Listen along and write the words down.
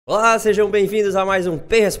Olá, sejam bem-vindos a mais um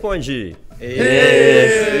Responde.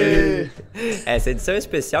 Essa edição é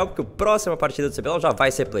especial porque a próxima partida do CBLOL já vai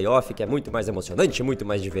ser playoff, que é muito mais emocionante, muito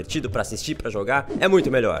mais divertido pra assistir, pra jogar, é muito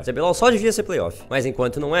melhor. CBLOL só devia ser playoff, mas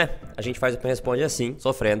enquanto não é, a gente faz o Responde assim,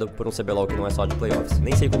 sofrendo por um CBLOL que não é só de playoffs.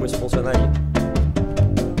 Nem sei como isso funcionaria.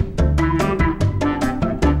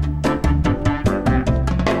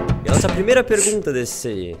 E a nossa primeira pergunta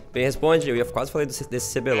desse Responde, eu ia quase falar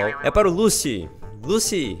desse CBLOL, é para o Lucy.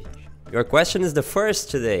 Lucy, your question is the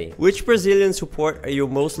first today. Which Brazilian support are you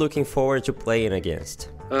most looking forward to playing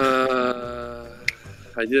against? I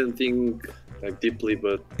didn't think like deeply,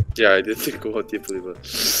 but yeah, I didn't think about deeply, but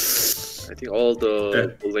I think all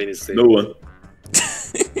the lane is safe. No one.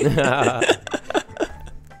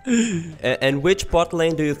 And which bot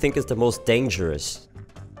lane do you think is the most dangerous?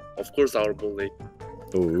 Of course, our bot lane.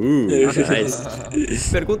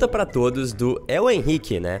 Nice. Pergunta pra todos do o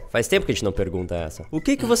Henrique, né? Faz tempo que a gente não pergunta essa. O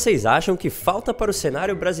que vocês acham que falta para o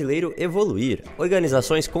cenário brasileiro evoluir?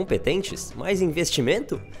 Organizações competentes? Mais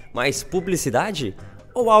investimento? Mais publicidade?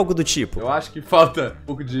 Ou algo do tipo? Eu acho que falta um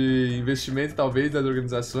pouco de investimento, talvez, das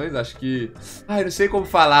organizações. Acho que... eu não sei como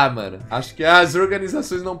falar, mano. Acho que as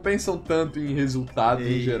organizações não pensam tanto em resultado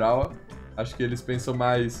em geral. Acho que eles pensam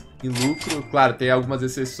mais em lucro. Claro, tem algumas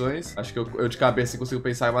exceções. Acho que eu de cabeça consigo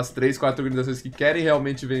pensar em umas 3, 4 organizações que querem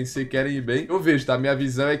realmente vencer, querem ir bem. Eu vejo, tá? Minha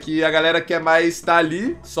visão é que a galera quer mais estar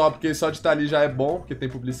ali, porque só de estar ali já é bom, porque tem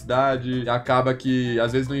publicidade. E acaba que,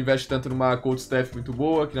 às vezes, não investe tanto numa coach staff muito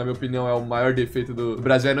boa, que na minha opinião é o maior defeito do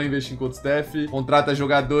Brasil, é não investir em coach staff. Contrata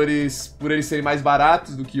jogadores por eles serem mais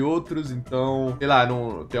baratos do que outros, então, sei lá,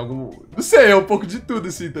 não tem algum... Não sei, é um pouco de tudo,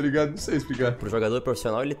 assim, tá ligado? Não sei explicar. Pro jogador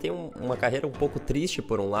profissional, ele tem uma carreira um pouco triste,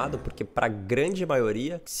 por um lado, porque pra grande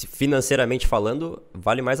maioria, financeiramente falando,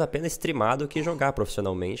 vale mais a pena streamar do que jogar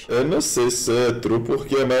profissionalmente. Eu não sei se é true,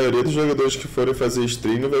 porque a maioria dos jogadores que forem fazer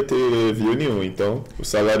stream não vai ter view nenhum, então o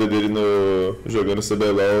salário dele jogando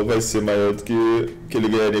CBLOL vai ser maior do que ele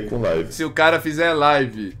ganharia com live. Se o cara fizer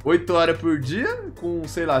live 8 horas por dia, com,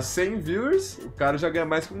 sei lá, 100 viewers, o cara já ganha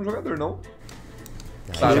mais que um jogador, não?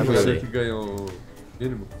 Sabe, um jogador que ganha o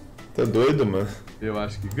mínimo? Tá doido, mano? Eu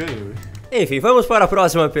acho que ganha, velho. Enfim, vamos para a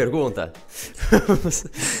próxima pergunta.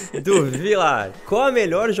 Do Vilar. Qual a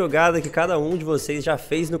melhor jogada que cada um de vocês já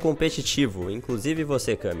fez no competitivo? Inclusive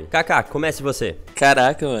você, Cami. Kaká, comece você.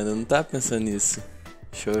 Caraca, mano, eu não tava pensando nisso.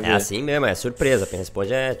 Deixa eu ver. É assim mesmo, é surpresa. Quem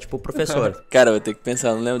responde é tipo o professor. Cara, eu vou ter que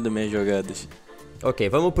pensar, não lembro das minhas jogadas. Ok,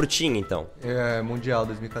 vamos pro Team então. É, Mundial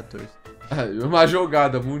 2014. Uma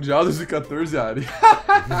jogada, Mundial 2014, Ari.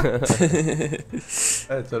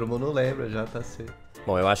 Todo mundo lembra, já tá certo.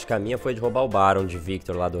 Bom, eu acho que a minha foi de roubar o Baron de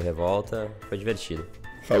Victor lá do Revolta. Foi divertido.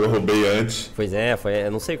 Falou, roubei antes. Pois é,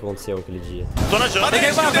 eu não sei o que aconteceu aquele dia. Tô na janta.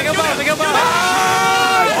 Peguei o barro.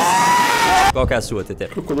 Qual que é a sua, TT?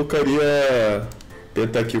 Eu colocaria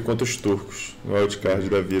Pentakill contra os turcos no wildcard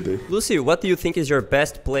da vida aí. Lucy, what do you think is your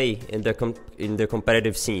best play in the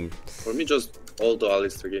competitive scene? For me, just all the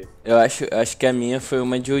Alistar game. Eu acho que a minha foi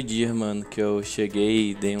uma de Odir, mano, que eu cheguei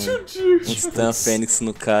e dei um stun Fênix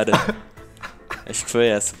no cara. Acho que foi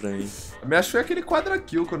essa pra mim. A minha acho que foi aquele quadra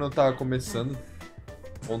kill quando eu tava começando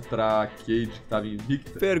contra a Cade, que tava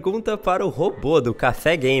invicta. Pergunta para o robô do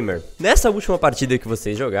Café Gamer. Nessa última partida que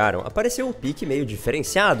vocês jogaram, apareceu um pique meio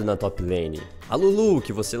diferenciado na top lane. A Lulu,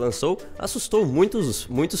 que você lançou, assustou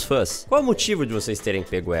muitos fãs. Qual é o motivo de vocês terem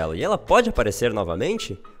pego ela? E ela pode aparecer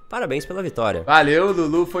novamente? Parabéns pela vitória. Valeu,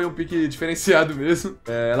 Lulu foi um pique diferenciado mesmo.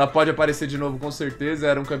 Ela pode aparecer de novo com certeza.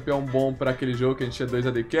 Era um campeão bom pra aquele jogo, que a gente tinha 2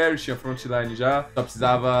 AD Carries, tinha frontline já. Só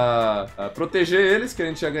precisava proteger eles, que a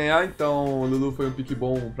gente ia ganhar. Então o Lulu foi um pique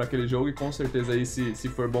bom pra aquele jogo e com certeza aí, se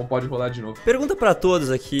for bom, pode rolar de novo. Pergunta pra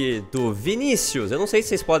todos aqui do Vinícius. Eu não sei se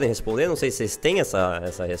vocês podem responder, não sei se vocês têm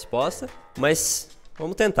essa resposta, mas...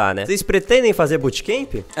 vamos tentar, né? Vocês pretendem fazer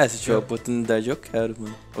bootcamp? Se tiver oportunidade eu quero,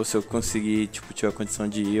 mano. Ou se eu conseguir, tiver a condição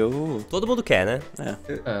de ir, eu... Todo mundo quer, né?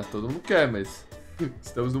 Todo mundo quer, mas...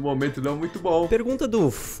 estamos num momento não muito bom. Pergunta do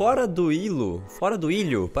Fora do Ilho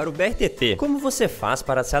para o BRTT. Como você faz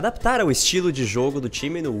para se adaptar ao estilo de jogo do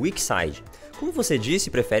time no Weak Side? Como você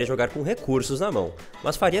disse, prefere jogar com recursos na mão,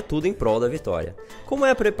 mas faria tudo em prol da vitória. Como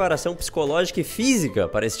é a preparação psicológica e física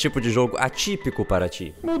para esse tipo de jogo atípico para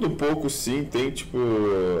ti? Muda um pouco, sim, tem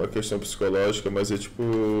a questão psicológica, mas é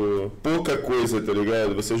pouca coisa, tá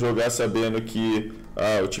ligado? Você jogar sabendo que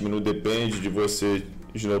o time não depende de você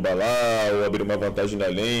snowballar ou abrir uma vantagem na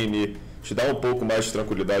lane, te dá um pouco mais de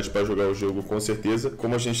tranquilidade para jogar o jogo, com certeza.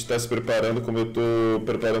 Como a gente está se preparando, como eu tô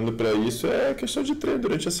preparando para isso, é questão de treino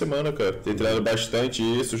durante a semana, cara. Tem treinado bastante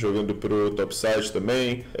isso, jogando pro topside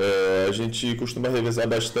também. A gente costuma revezar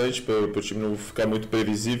bastante para o time não ficar muito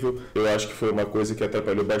previsível. Eu acho que foi uma coisa que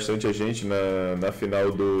atrapalhou bastante a gente na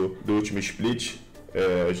final do último split.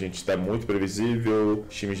 A gente está muito previsível, o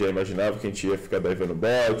time já imaginava que a gente ia ficar divando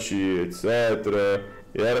bot, etc.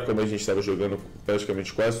 E era como a gente estava jogando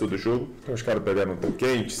praticamente quase todo o jogo. Então os caras pegaram um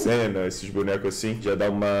quente, Senna, esses bonecos assim, já dá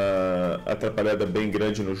uma atrapalhada bem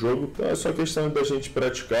grande no jogo. Então é só questão da gente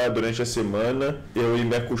praticar durante a semana e eu ir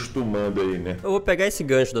me acostumando aí, né? Eu vou pegar esse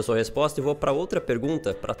gancho da sua resposta e vou para outra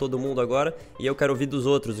pergunta, para todo mundo agora, e eu quero ouvir dos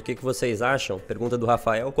outros o que vocês acham. Pergunta do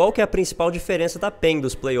Rafael. Qual que é a principal diferença da PEN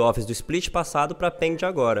dos playoffs do split passado para a PEN de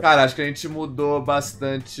agora? Cara, acho que a gente mudou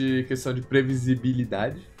bastante questão de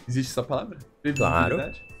previsibilidade. Existe essa palavra? Claro.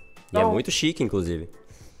 Então, e é muito chique, inclusive.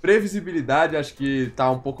 Previsibilidade, acho que tá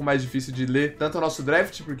um pouco mais difícil de ler. Tanto o nosso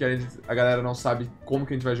draft, porque a galera não sabe como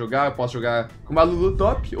que a gente vai jogar. Eu posso jogar com uma Lulu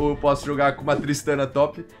top, ou eu posso jogar com uma Tristana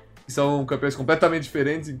top. Que são campeões completamente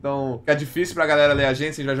diferentes, então fica difícil pra galera ler a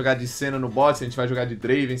gente, se a gente vai jogar de Senna no bot, se a gente vai jogar de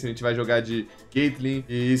Draven, se a gente vai jogar de Caitlyn,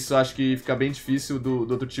 e isso acho que fica bem difícil do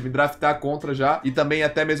outro time draftar contra já, e também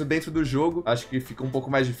até mesmo dentro do jogo, acho que fica um pouco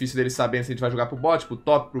mais difícil deles saberem se a gente vai jogar pro bot, pro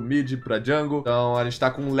top, pro mid, pra jungle, então a gente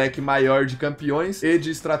tá com um leque maior de campeões e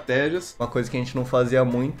de estratégias. Uma coisa que a gente não fazia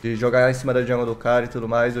muito, de jogar em cima da jungle do cara e tudo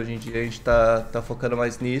mais, hoje em dia a gente tá focando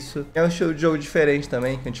mais nisso. É um estilo de jogo diferente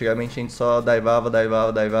também, que antigamente a gente só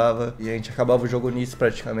divava, e a gente acabava o jogo nisso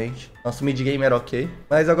praticamente. Nosso mid game era ok,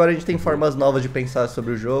 mas agora a gente tem formas novas de pensar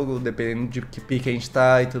sobre o jogo, dependendo de que pique a gente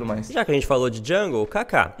tá e tudo mais. Já que a gente falou de jungle,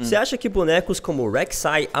 Kaká, você acha que bonecos como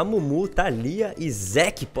Rek'Sai, Amumu, Thalia e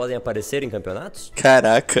Zek podem aparecer em campeonatos?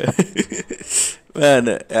 Caraca.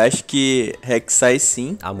 Mano, eu acho que Rek'Sai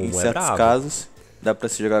sim, Amumu em é certos brabo. casos. Dá pra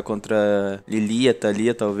se jogar contra Lilia,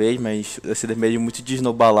 Thalia talvez, mas você depende muito de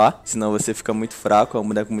snowballar, senão você fica muito fraco, é um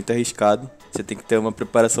boneco muito arriscado. Você tem que ter uma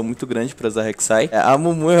preparação muito grande pra usar Rek'Sai. A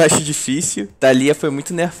Mumu eu acho difícil. Thalia foi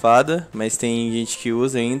muito nerfada, mas tem gente que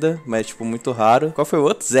usa ainda, mas tipo muito raro. Qual foi o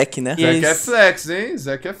outro? Zek, né? Zek é flex, hein?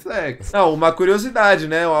 Zek é flex. Não, uma curiosidade,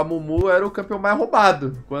 né? O Amumu era o campeão mais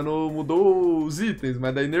roubado quando mudou os itens,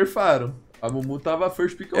 mas daí nerfaram. A Mumu tava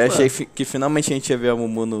first pick. Eu achei que finalmente a gente ia ver a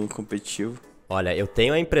Mumu no competitivo. Olha, eu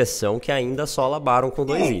tenho a impressão que ainda só labaram com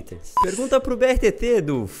 2 itens. Pergunta pro BRTT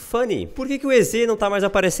do Funny. Por que o EZ não tá mais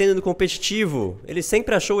aparecendo no competitivo? Ele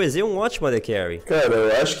sempre achou o EZ um ótimo AD Carry. Cara,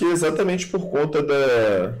 eu acho que exatamente por conta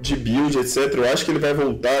de build, etc. Eu acho que ele vai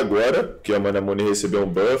voltar agora, porque a Manamune recebeu um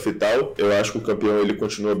buff e tal. Eu acho que o campeão ele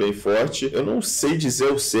continua bem forte. Eu não sei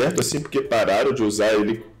dizer o certo, assim, porque pararam de usar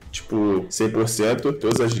ele tipo 100%,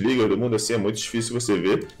 todas as ligas do mundo assim é muito difícil você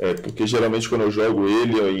ver, porque geralmente quando eu jogo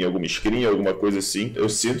ele em alguma screen, alguma coisa assim, eu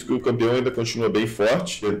sinto que o campeão ainda continua bem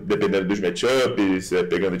forte, dependendo dos matchups,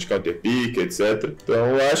 pegando de counter pick, etc. Então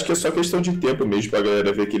eu acho que é só questão de tempo mesmo pra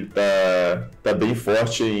galera ver que ele tá bem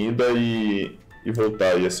forte ainda e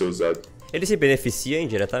voltar aí a ser usado. Ele se beneficia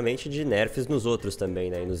indiretamente de nerfs nos outros também,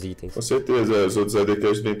 né, e nos itens. Com certeza, os outros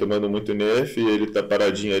ADCs vêm tomando muito nerf, ele tá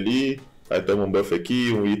paradinho ali. Aí toma um buff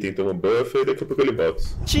aqui, um item toma um buff, e daqui a pouco ele volta.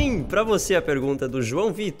 Tim, pra você a pergunta do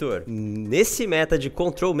João Vitor. Nesse meta de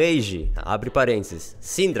Control Mage, abre parênteses,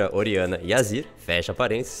 Syndra, Orianna e Azir, fecha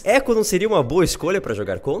parênteses, Echo não seria uma boa escolha pra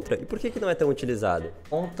jogar contra? E por que não é tão utilizado?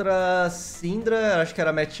 Contra Syndra, acho que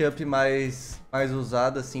era a matchup mais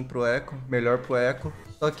usada assim pro Echo, melhor pro Echo.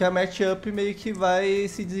 Só que a matchup meio que vai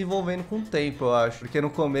se desenvolvendo com o tempo, eu acho. Porque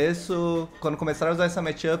no começo, quando começaram a usar essa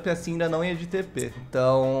matchup, a Syndra não ia de TP.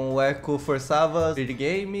 Então o Echo forçava early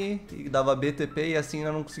game e dava BTP e a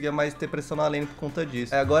Syndra não conseguia mais ter pressão na lane por conta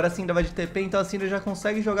disso. Aí agora a Syndra vai de TP, então a Syndra já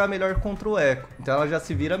consegue jogar melhor contra o Echo. Então ela já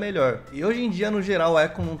se vira melhor. E hoje em dia, no geral, o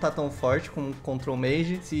Echo não tá tão forte como contra o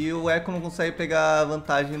Mage. Se o Echo não consegue pegar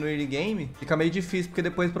vantagem no early game, fica meio difícil, porque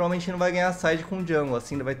depois provavelmente não vai ganhar side com o jungle. A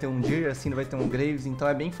Syndra vai ter um Dir, a Syndra vai ter um Graves,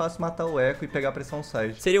 então é bem fácil matar o Echo e pegar a pressão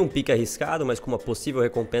side. Seria um pique arriscado, mas com uma possível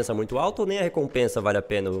recompensa muito alta, ou nem a recompensa vale a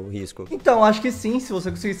pena o risco? Então, acho que sim, se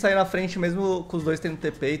você conseguir sair na frente, mesmo com os dois tendo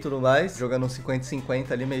TP e tudo mais, jogando um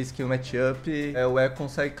 50-50 ali, meio skill matchup, o Echo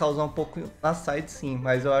consegue causar um pouco na side sim,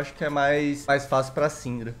 mas eu acho que é mais fácil pra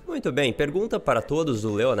Syndra. Muito bem, pergunta para todos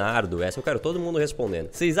do Leonardo, essa eu quero todo mundo respondendo.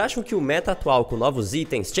 Vocês acham que o meta atual com novos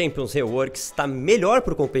itens, Champions, Reworks, tá melhor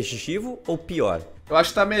pro competitivo ou pior? Eu acho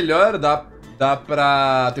que tá melhor, dá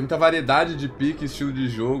pra... Tem muita variedade de pique, estilo de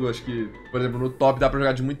jogo, acho que Por exemplo, no top dá pra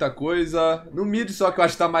jogar de muita coisa. No mid só que eu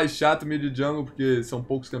acho que tá mais chato, mid e jungle, porque são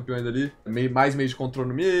poucos campeões ali. Mais meio de controle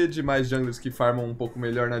no mid, mais junglers que farmam um pouco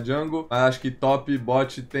melhor na jungle. Mas acho que top e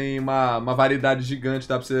bot tem uma variedade gigante,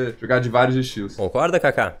 dá pra você jogar de vários estilos. Concorda,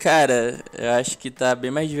 Kaká? Cara, eu acho que tá bem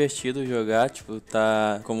mais divertido jogar, tipo,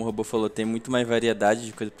 tá, como o robô falou, tem muito mais variedade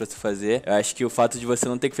de coisa pra se fazer. Eu acho que o fato de você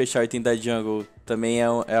não ter que fechar o item da jungle também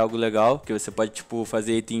é algo legal, que você pode, tipo,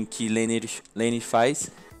 fazer item que lane faz.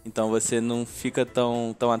 Então você não fica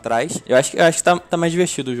tão atrás. Eu acho que tá mais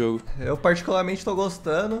divertido o jogo. Eu particularmente tô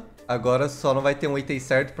gostando. Agora só não vai ter um item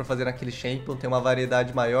certo pra fazer naquele champion. Tem uma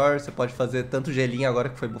variedade maior. Você pode fazer tanto gelinho agora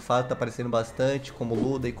que foi buffado, tá aparecendo bastante. Como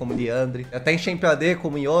Luda e como Liandre. Até em champion AD,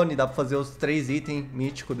 como Ione, dá pra fazer os 3 itens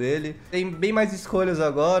míticos dele. Tem bem mais escolhas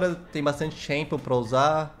agora. Tem bastante champion pra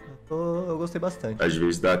usar. Eu gostei bastante. Às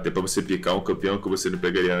vezes dá até pra você picar um campeão que você não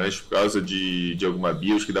pegaria antes por causa de alguma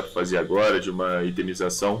build que dá pra fazer agora, de uma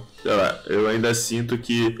itemização. Sei lá, eu ainda sinto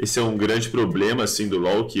que esse é um grande problema, assim, do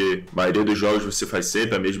LoL, que a maioria dos jogos você faz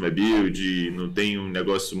sempre a mesma build, não tem um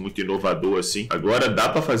negócio muito inovador, assim. Agora dá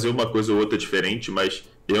pra fazer uma coisa ou outra diferente, mas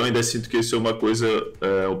eu ainda sinto que isso é uma coisa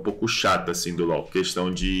um pouco chata, assim, do LoL. Questão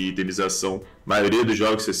de itemização. A maioria dos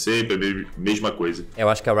jogos é sempre a mesma coisa. Eu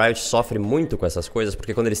acho que a Riot sofre muito com essas coisas,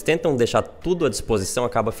 porque quando eles tentam deixar tudo à disposição,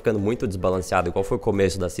 acaba ficando muito desbalanceado, igual foi o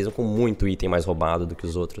começo da season, com muito item mais roubado do que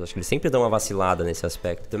os outros. Acho que eles sempre dão uma vacilada nesse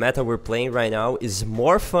aspecto. The meta we're playing right now is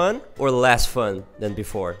more fun or less fun than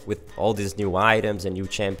before, with all these new items and new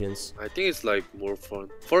champions? I think it's like more fun.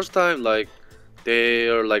 First time, like, they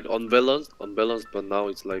are like unbalanced, but now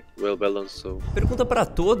it's like well balanced, so... Pergunta pra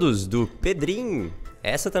todos do Pedrinho.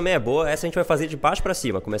 Essa também é boa, essa a gente vai fazer de baixo pra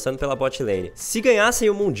cima, começando pela bot lane. Se ganhassem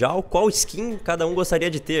o Mundial, qual skin cada um gostaria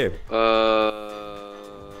de ter?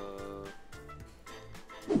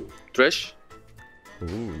 Trash?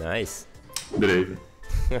 Nice. Breve.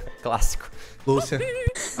 Clássico. Lúcia.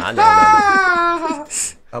 Não.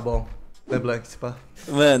 Tá bom. LeBlanc, se pá.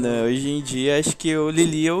 Mano, hoje em dia acho que o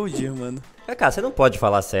Lili ou o Dir, mano. Kaká, você não pode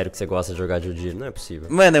falar sério que você gosta de jogar de Udyr, não é possível.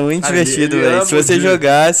 Mano, é muito divertido, ele velho. ama Se você o Dir.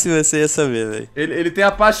 jogasse, você ia saber, velho. Ele tem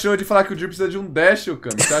a paixão de falar que o Dir precisa de um dash,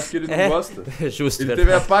 cara. Você acha que ele não gosta? Justo, Ele verdade.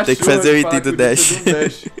 teve a paixão Tem que fazer o de falar item do que Dir dash. precisa de um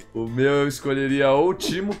dash. O meu eu escolheria ou o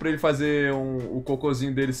Timo pra ele fazer o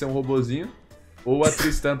cocôzinho dele ser um robozinho. Ou a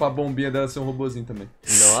Tristan pra bombinha dela ser um robozinho também.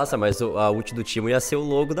 Nossa, mas a ult do Timo ia ser o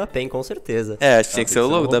logo da PEN, com certeza. É, acho que tinha que ser o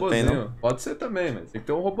logo um da PEN, não? robozinho. Pode ser também, mas tem que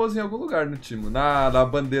ter um robozinho em algum lugar no Timo. Na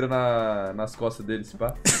bandeira nas costas dele, se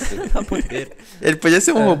pá. Ele podia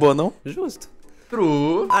ser um robô, não? Justo.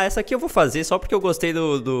 True. Essa aqui eu vou fazer só porque eu gostei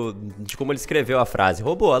de como ele escreveu a frase.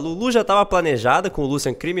 Robô, a Lulu já tava planejada com o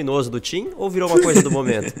Lucian criminoso do Team ou virou uma coisa do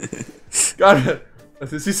momento? Cara, pra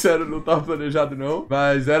ser sincero, não tava planejado não,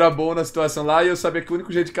 mas era bom na situação lá e eu sabia que o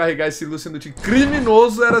único jeito de carregar esse Lucian do time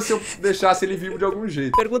criminoso era se eu deixasse ele vivo de algum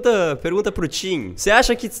jeito. Pergunta pro Team. Você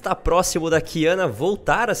acha que está próximo da Kiana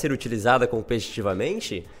voltar a ser utilizada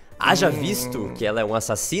competitivamente? Haja visto que ela é um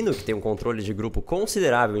assassino que tem um controle de grupo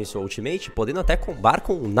considerável em sua ultimate, podendo até combar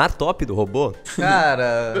com o nar top do robô.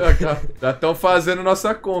 Cara, Já estão fazendo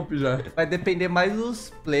nossa comp já. vai depender mais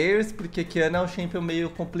dos players, porque Kiana é um champion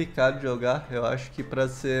meio complicado de jogar. Eu acho que pra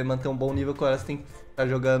você manter um bom nível com ela, você tem que estar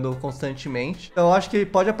jogando constantemente. Então eu acho que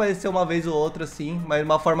pode aparecer uma vez ou outra, sim, mas de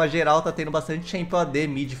uma forma geral tá tendo bastante champion AD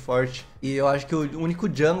mid forte. E eu acho que o único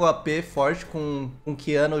jungle AP forte com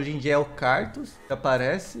Kiana hoje em dia é o Karthus, que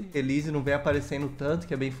aparece. Elise não vem aparecendo tanto,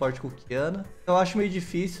 que é bem forte com Kiana. Então eu acho meio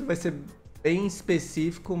difícil, vai ser bem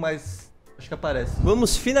específico, mas acho que aparece.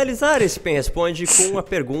 Vamos finalizar esse PEN Responde com uma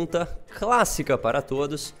pergunta clássica para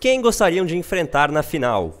todos. Quem gostariam de enfrentar na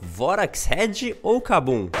final? Vorax Red ou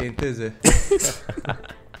Kabum? NTZ.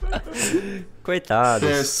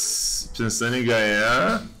 Coitados. Pensando em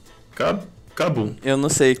ganhar, Kabum. Eu não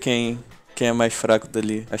sei quem é mais fraco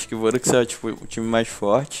dali. Acho que o Vorax é tipo, o time mais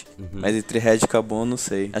forte, mas entre Red e Kabum eu não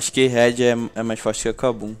sei. Acho que Red é mais forte que a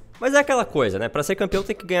Kabum. Mas é aquela coisa, né? Pra ser campeão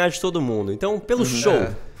tem que ganhar de todo mundo. Então, pelo show,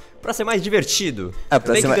 pra ser mais divertido,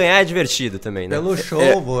 também que ganhar é divertido também, né? Pelo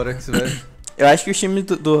show, Vorax, velho. Eu acho que o time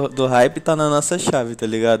do hype tá na nossa chave, tá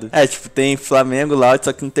ligado? É, tipo, tem Flamengo lá,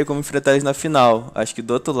 só que não tem como enfrentar eles na final. Acho que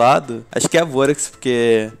do outro lado, acho que é a Vorax,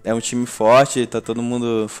 porque é um time forte, tá todo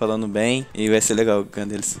mundo falando bem, e vai ser legal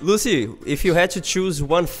ganhar eles. Lucy, if you had to choose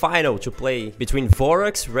one final to play between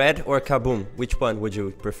Vorax, Red or Kabum, which one would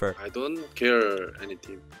you prefer? I don't care any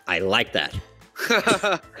team. I like that.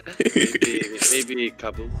 maybe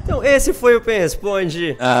acabou. Então esse foi o Pen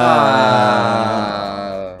Responde.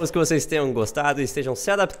 Espero que vocês tenham gostado e estejam se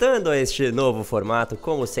adaptando a este novo formato.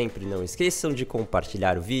 Como sempre, não esqueçam de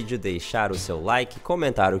compartilhar o vídeo, deixar o seu like,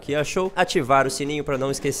 comentar o que achou, ativar o sininho para não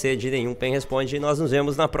esquecer de nenhum Pen Responde e nós nos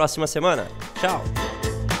vemos na próxima semana. Tchau!